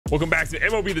Welcome back to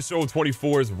MLB the Show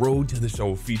 24's Road to the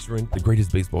Show, featuring the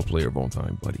greatest baseball player of all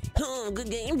time, buddy. Oh,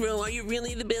 good game, bro. Are you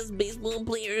really the best baseball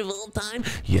player of all time?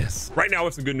 Yes. Right now,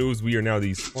 with some good news, we are now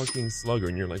the Sparking Slugger,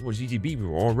 and you're like, well, GGB, we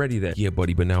were already that. Yeah,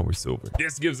 buddy, but now we're silver.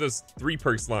 This gives us 3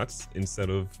 perk slots instead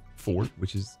of 4,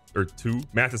 or 2.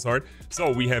 Math is hard.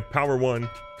 So we have Power 1,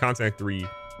 Contact 3,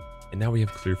 and now we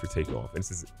have Clear for Takeoff. And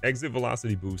this is Exit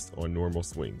Velocity Boost on normal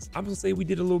swings. I'm gonna say we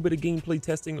did a little bit of gameplay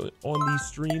testing on the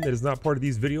stream that is not part of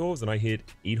these videos, and I hit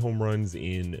 8 home runs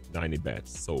in 9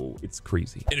 at-bats, so it's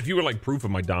crazy. And if you were like proof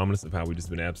of my dominance of how we just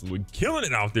been absolutely killing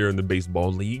it out there in the baseball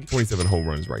league, 27 home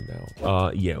runs right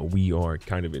now. Yeah, we are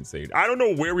kind of insane. I don't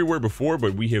know where we were before,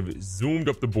 but we have zoomed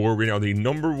up the board. We're now the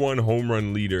 #1 home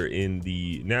run leader in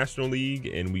the National League,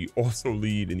 and we also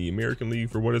lead in the American League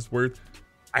for what it's worth.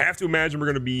 I have to imagine we're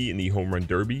going to be in the home run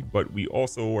derby, but we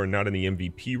also are not in the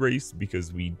MVP race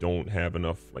because we don't have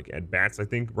enough like at bats, I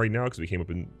think, right now, because we came up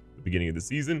in the beginning of the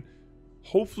season.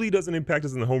 Hopefully it doesn't impact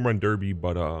us in the home run derby,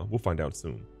 but we'll find out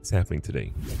soon. It's happening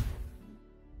today.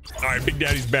 All right, Big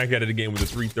Daddy's back at it again with a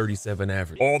 337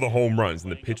 average. All the home runs,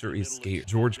 and the pitcher is scared.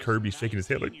 George Kirby's shaking his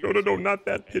head like, no, not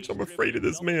that pitch. I'm afraid of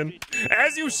this man.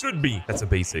 As you should be. That's a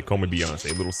base hit. Call me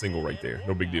Beyonce. A little single right there.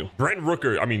 No big deal. Brent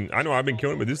Rooker. I mean, I know I've been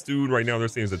killing him, but this dude right now, they're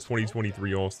saying is a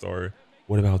 2023 All-Star.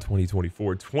 What about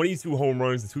 2024? 22 home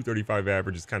runs, the 235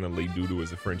 average is kind of late doo-doo,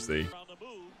 as the French say.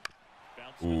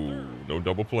 Ooh, no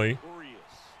double play.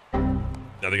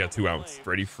 Now they got 2 outs.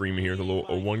 Freddie Freeman here with a little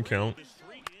 0-1 count.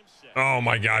 Oh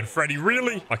my God, Freddie,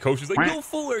 really? My coach is like, go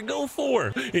 4, go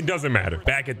 4. It doesn't matter.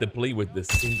 Back at the plate with the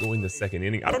single in the 2nd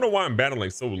inning. I don't know why I'm battling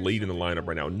so late in the lineup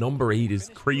right now. Number 8 is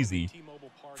crazy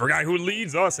for a guy who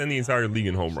leads us and the entire league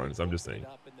in home runs. I'm just saying.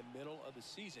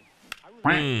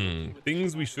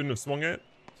 Things we shouldn't have swung at?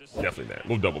 Definitely that.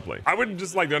 We'll double play. I would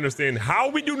just like to understand how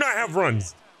we do not have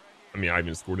runs. I mean, I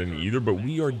haven't scored any either, but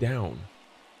we are down.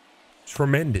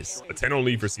 Tremendous. A 10-0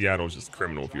 lead for Seattle is just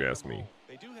criminal, if you ask me.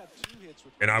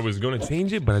 And I was going to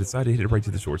change it, but I decided to hit it right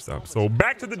to the shortstop. So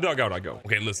back to the dugout I go.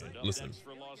 Okay, listen.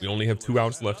 We only have 2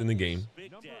 outs left in the game.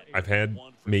 I've had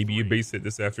maybe a base hit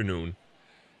this afternoon.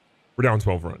 We're down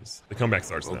 12 runs. The comeback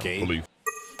starts now, I believe.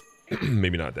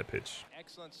 Maybe not that pitch.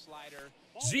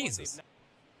 Jesus.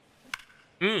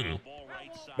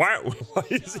 Why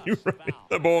is he running?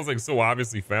 The ball's like so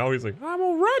obviously foul. He's like, I'm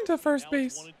going to run to first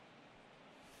base.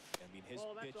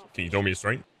 Can you throw me a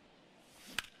strike?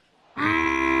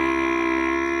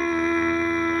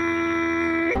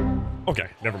 Okay,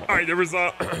 never mind. All right, there was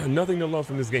nothing to love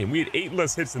from this game. We had 8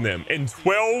 less hits than them and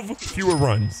 12 fewer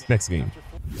runs. Next game.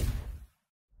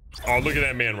 Oh, look at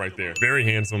that man right there. Very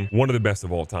handsome. One of the best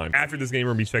of all time. After this game,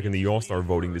 we're going to be checking the All-Star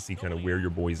voting to see kind of where your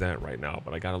boy's at right now.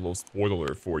 But I got a little spoiler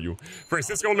alert for you.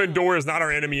 Francisco Lindor is not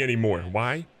our enemy anymore.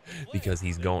 Why? Because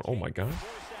he's gone. Oh, my God.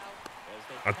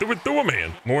 I threw it through a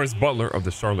man. Morris Butler of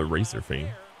the Charlotte Racer fame.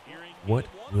 What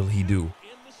will he do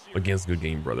against Good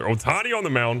Game Brother? Ohtani on the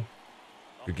mound.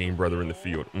 Good Game Brother in the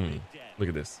field. Look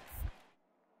at this.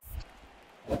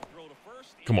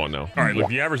 Come on now. All right, look,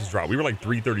 the average has dropped. We were like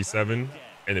 337,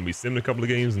 and then we simmed a couple of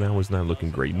games. Now it's not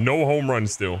looking great. No home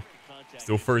runs still.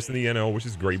 Still first in the NL, which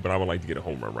is great, but I would like to get a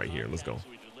home run right here. Let's go.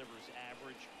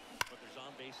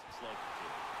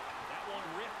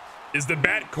 Is the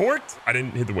bat corked? I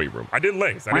didn't hit the weight room. I did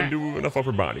legs. I didn't do enough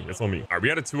upper body. That's on me. All right, we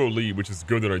had a 2-0 lead, which is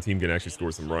good that our team can actually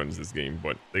score some runs this game,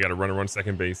 but they got a runner on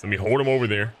second base. Let me hold him over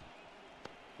there.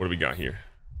 What do we got here?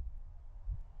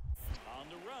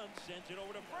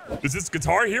 Is this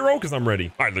Guitar Hero? Because I'm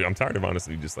ready. All right, look, I'm tired of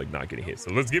honestly just like not getting hit.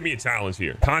 So let's give me a challenge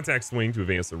here. Contact swing to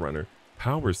advance the runner.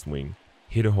 Power swing,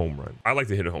 hit a home run. I like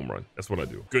to hit a home run. That's what I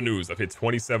do. Good news. I've hit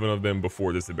 27 of them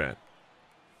before this at bat.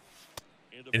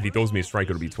 And if he throws me a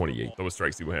strike, it'll be 28. Throw a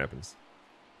strike, see what happens.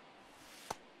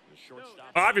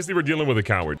 Obviously, we're dealing with a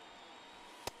coward.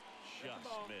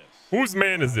 Whose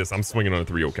man is this? I'm swinging on a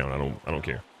 3-0 count. I don't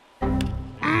care.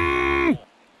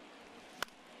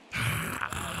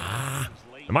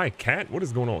 Am I a cat? What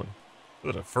is going on? Is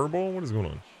that a fur ball? What is going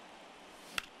on?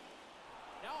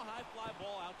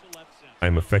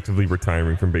 I'm effectively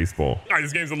retiring from baseball. All right,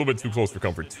 this game's a little bit too close for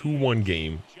comfort. 2-1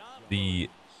 game. The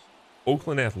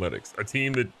Oakland Athletics, a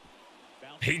team that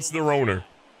hates their owner,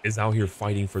 is out here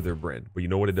fighting for their bread. But you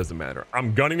know what? It doesn't matter.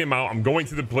 I'm gunning him out. I'm going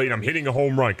to the plate. I'm hitting a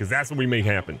home run because that's what we make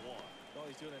happen.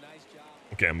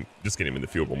 Okay, I'm just getting him in the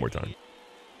field one more time.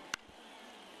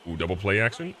 Ooh, double play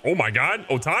action. Oh, my God.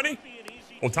 Ohtani?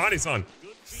 Ohtani-san.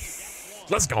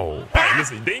 Let's go. All right,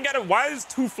 listen, they ain't got to. Why is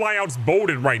 2 flyouts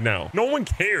bolded right now? No one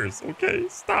cares. Okay,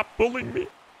 stop bullying me.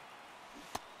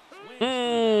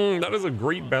 That is a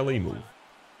great ballet move.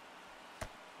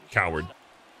 Coward.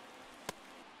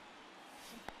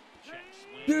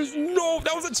 There's no.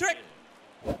 That was a check.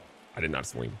 I did not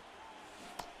swing.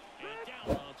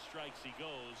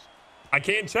 I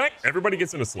can't check. Everybody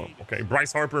gets in a slump, okay?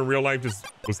 Bryce Harper in real life just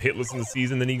was hitless in the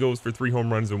season. Then he goes for 3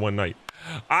 home runs in one night.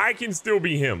 I can still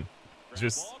be him.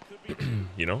 Just,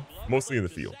 you know, mostly in the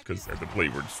field because at the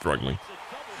plate we're struggling.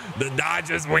 The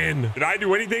Dodgers win. Did I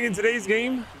do anything in today's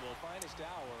game?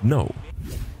 No.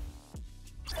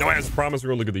 Now, as promised, we're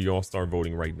going to look at the All-Star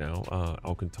voting right now.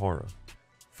 Alcantara.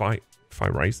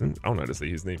 Ryson? I don't know how to say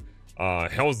his name.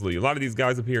 Helsley. A lot of these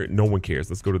guys up here, no one cares.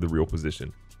 Let's go to the real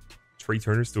position. Trey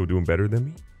Turner's still doing better than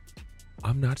me.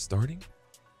 I'm not starting.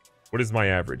 What is my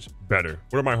average? Better.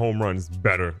 What are my home runs?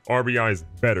 Better. RBIs?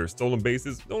 Better. Stolen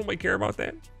bases? Don't nobody care about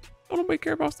that. Don't nobody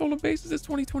care about stolen bases. It's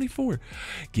 2024.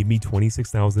 Give me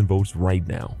 26,000 votes right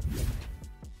now.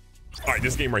 All right,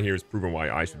 this game right here is proving why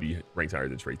I should be ranked higher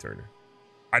than Trey Turner.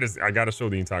 I got to show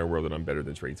the entire world that I'm better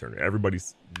than Trey Turner. Everybody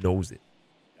knows it.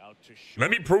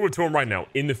 Let me prove it to him right now.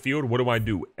 In the field, what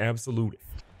do? Absolute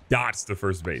dots to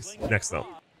first base. Next up.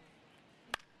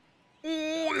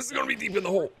 Ooh, this is going to be deep in the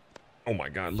hole. Oh, my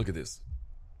God. Look at this.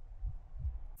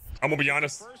 I'm going to be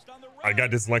honest. I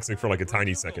got dyslexic for like a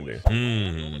tiny second there.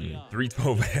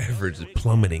 312 average is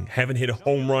plummeting. Haven't hit a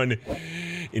home run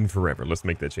in forever. Let's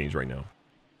make that change right now.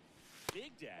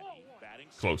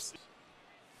 Close.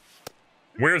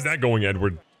 Where's that going,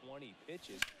 Edward?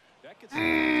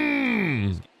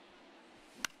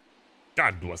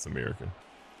 God bless America.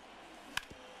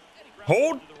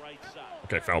 Hold.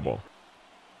 Okay, foul ball.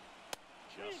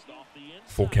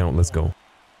 Full count. Let's go.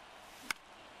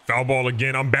 Foul ball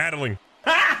again. I'm battling.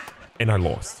 And I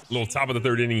lost. Little top of the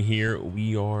third inning here.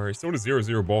 We are still in a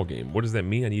 0-0 ball game. What does that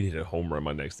mean? I need to hit a home run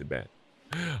my next at bat.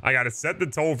 I got to set the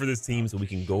tone for this team so we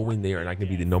can go in there and I can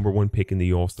be the #1 pick in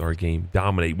the All-Star game.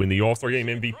 Dominate. Win the All-Star game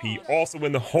MVP. Also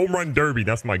win the home run derby.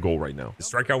 That's my goal right now. The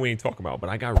strikeout we ain't talking about, but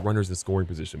I got runners in scoring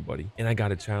position, buddy. And I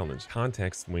got a challenge.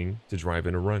 Contact swing to drive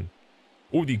in a run.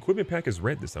 Oh, the equipment pack is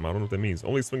red this time. I don't know what that means.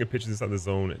 Only swinging pitches inside the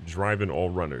zone. Driving all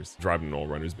runners. Driving all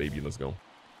runners, baby. Let's go.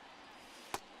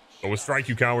 Oh, a strike,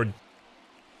 you coward.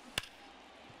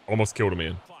 Almost killed a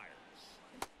man.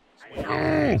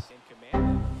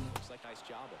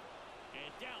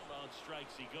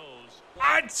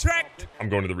 I checked. I'm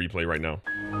going to the replay right now.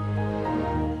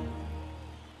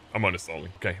 I'm uninstalling.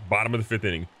 Okay, bottom of the 5th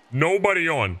inning. Nobody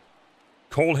on.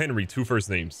 Cole Henry, 2 first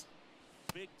names.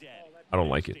 I don't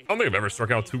like it. I don't think I've ever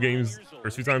struck out 2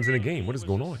 times in a game. What is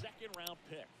going on?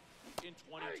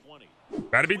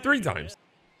 Gotta be 3 times.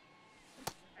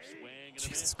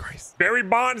 Jesus Christ. Barry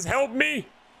Bonds, help me.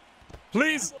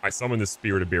 Please. I summon the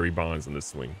spirit of Barry Bonds on this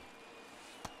swing.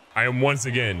 I am once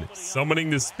again summoning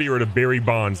the spirit of Barry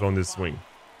Bonds on this swing.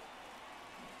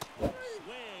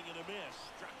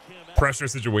 Pressure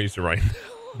situation right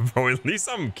now. Bro, at least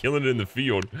I'm killing it in the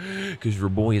field because your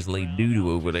boy is laid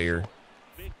doo-doo over there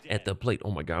at the plate.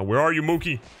 Oh, my God. Where are you,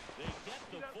 Mookie?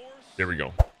 There we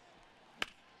go.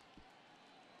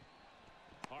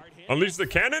 Unleash the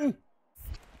cannon.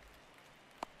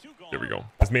 There we go.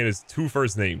 This man has 2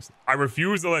 first names. I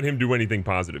refuse to let him do anything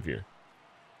positive here.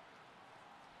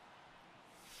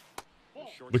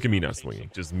 Look at me not swinging.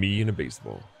 Just me and a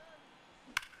baseball.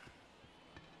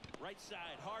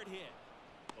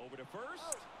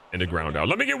 And a ground out.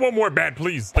 Let me get one more bat,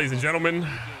 please. Ladies and gentlemen.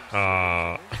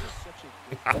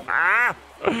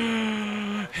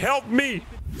 Help me.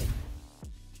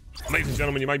 Ladies and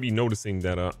gentlemen, you might be noticing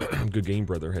that Good Game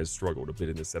Brother has struggled a bit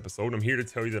in this episode. I'm here to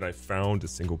tell you that I found a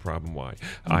single problem why.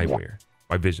 Eyewear.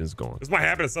 My vision's gone. This might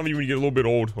happen to some of you when you get a little bit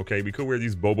old, okay? We could wear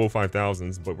these Bobo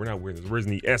 5000s, but we're not wearing this. We're wearing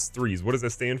the S3s. What does that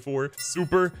stand for?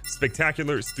 Super,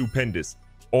 spectacular, stupendous.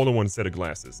 All in one set of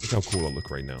glasses. Look how cool I look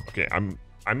right now. Okay,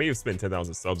 I may have spent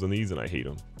 10,000 subs on these and I hate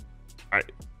them.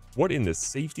 What in the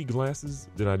safety glasses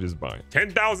did I just buy?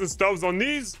 10,000 stubs on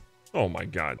these? Oh my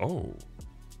God.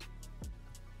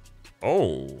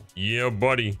 Oh, yeah,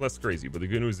 buddy. That's crazy. But the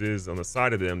good news is on the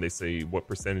side of them, they say what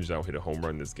percentage I'll hit a home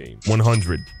run this game.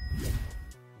 100.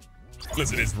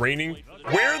 Listen, it's raining.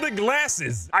 Where are the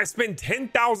glasses? I spend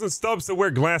 10,000 stubs to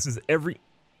wear glasses every.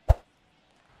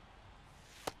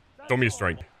 Throw me a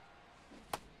strike.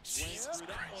 Jesus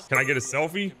Christ. Can I get a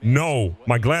selfie? No,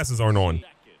 my glasses aren't on.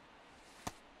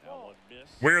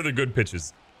 Where are the good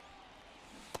pitches?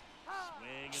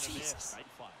 Jesus.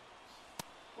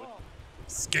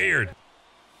 Scared.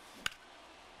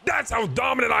 That's how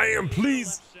dominant I am.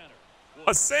 Please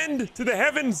ascend to the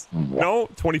heavens. No,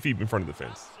 20 feet in front of the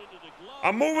fence.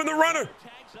 I'm moving the runner.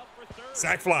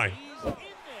 Sack fly.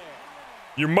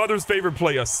 Your mother's favorite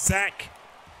play, a sack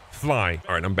fly.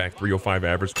 All right, I'm back. 305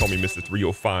 average. Call me Mr.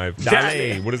 305.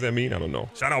 Dale. What does that mean? I don't know.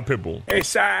 Shout out Pitbull.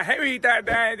 Esa jevita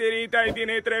está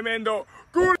tiene tremendo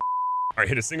culo. All right,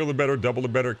 hit a single or better, double or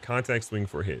better, contact swing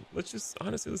for a hit.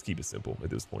 Honestly, let's keep it simple at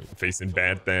this point. Facing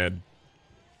Bad Thad.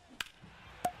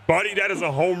 Buddy, that is a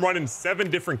home run in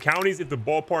 7 different counties if the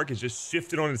ballpark is just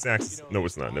shifted on its axis. No,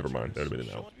 it's not. Never mind. That would have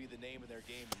been an out.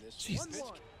 Jesus.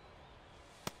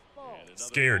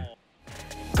 Scared.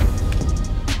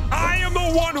 I am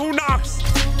the one who knocks.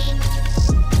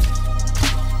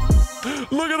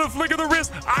 Look at the flick of the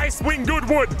wrist. I swing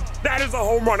Goodwood. That is a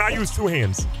home run. I use 2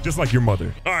 hands, just like your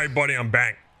mother. All right, buddy, I'm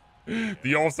back.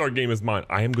 The All-Star game is mine.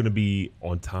 I am going to be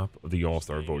on top of the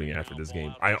All-Star voting after this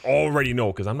game. I already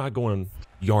know because I'm not going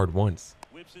yard once.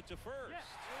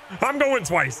 I'm going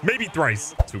twice, maybe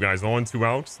thrice. 2 guys on, 2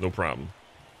 outs, no problem.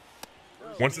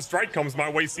 Once a strike comes my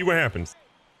way, see what happens.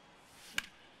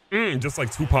 Just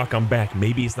like Tupac, I'm back.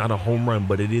 Maybe it's not a home run,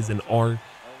 but it is an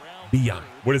RBI.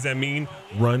 What does that mean?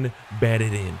 Run,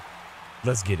 batted in.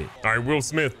 Let's get it. All right, Will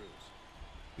Smith.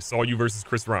 We saw you versus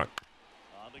Chris Rock.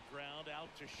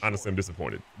 Honestly, I'm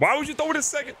disappointed. Why would you throw it a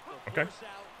second? Okay,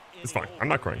 it's fine. I'm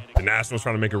not crying. The Nationals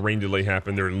trying to make a rain delay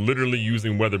happen. They're literally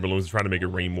using weather balloons to try to make it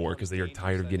rain more because they are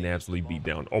tired of getting absolutely beat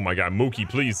down. Oh my God, Mookie,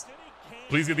 please.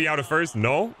 Please get the out at first.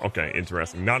 No? Okay,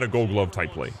 interesting. Not a gold glove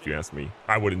type play, if you ask me.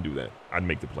 I wouldn't do that. I'd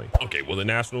make the play. Okay, well, the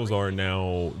Nationals are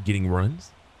now getting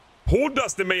runs. Pull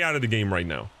Dustin May out of the game right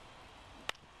now.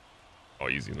 Oh,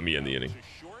 easy. Let me end the inning.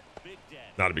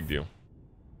 Not a big deal.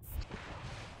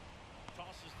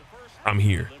 I'm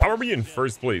here. How are we in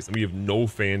first place and we have no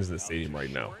fans in the stadium right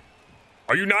now?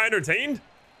 Are you not entertained?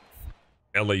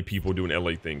 LA people doing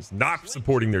LA things, not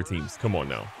supporting their teams. Come on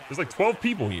now. There's like 12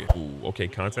 people here. Ooh, okay,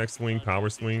 contact swing,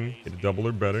 power swing, hit a double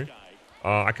or better.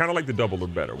 I kind of like the double or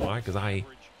better. Why? Because I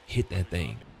hit that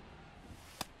thing.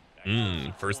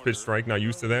 First pitch strike, not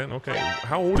used to that. Okay,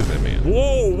 how old is that man?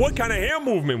 Whoa, what kind of hand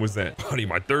movement was that? Buddy,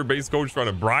 my third base coach trying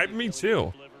to bribe me?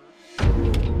 Chill.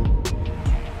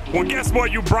 Well, guess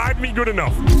what? You bribed me good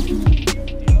enough.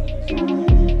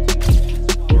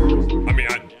 I mean,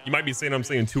 you might be saying I'm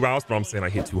saying 2 outs, but I'm saying I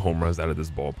hit 2 home runs out of this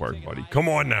ballpark, buddy. Come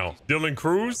on now. Dylan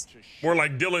Cruz? More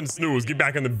like Dylan Snooze. Get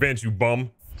back on the bench, you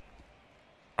bum.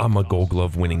 I'm a gold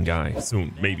glove winning guy.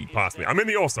 Soon, maybe, possibly. I'm in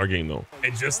the All-Star game, though.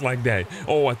 And just like that.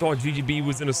 Oh, I thought GGB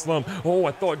was in a slump. Oh,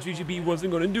 I thought GGB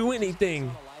wasn't going to do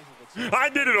anything. I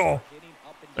did it all.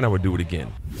 And I would do it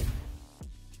again.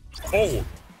 Oh,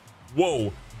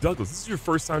 whoa. Douglas, this is your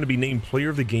first time to be named player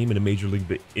of the game in Major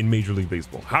League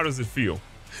Baseball. How does it feel?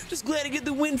 Just glad to get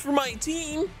the win for my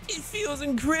team. It feels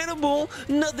incredible.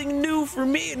 Nothing new for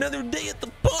me. Another day at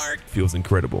the park. Feels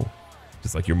incredible.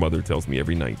 Just like your mother tells me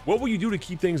every night. What will you do to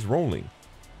keep things rolling?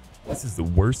 This is the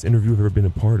worst interview I've ever been a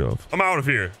part of. I'm out of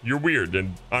here. You're weird.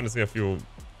 And honestly, I feel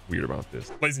weird about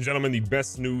this. Ladies and gentlemen, the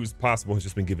best news possible has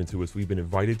just been given to us. We've been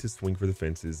invited to swing for the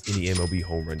fences in the MLB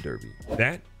Home Run Derby.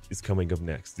 That is coming up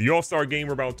next. The All-Star game,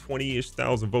 we're about 20-ish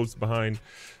thousand votes behind,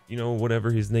 you know, whatever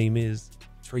his name is,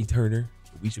 Trey Turner.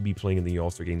 We should be playing in the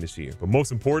All-Star game this year. But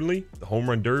most importantly, the Home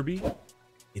Run Derby,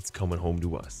 it's coming home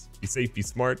to us. Be safe, be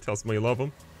smart, tell somebody you love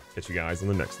them. Catch you guys on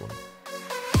the next one.